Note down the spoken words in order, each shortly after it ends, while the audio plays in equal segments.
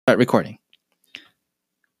Start recording.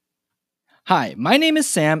 Hi, my name is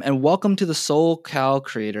Sam, and welcome to the SoulCal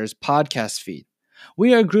Creators podcast feed.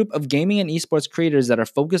 We are a group of gaming and esports creators that are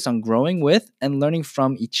focused on growing with and learning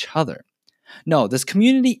from each other. No, this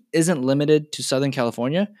community isn't limited to Southern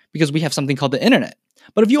California because we have something called the internet.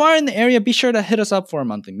 But if you are in the area, be sure to hit us up for our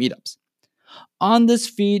monthly meetups. On this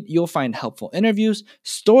feed, you'll find helpful interviews,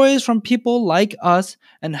 stories from people like us,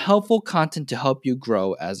 and helpful content to help you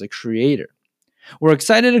grow as a creator. We're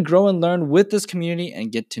excited to grow and learn with this community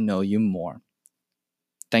and get to know you more.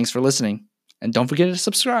 Thanks for listening, and don't forget to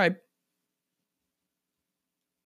subscribe.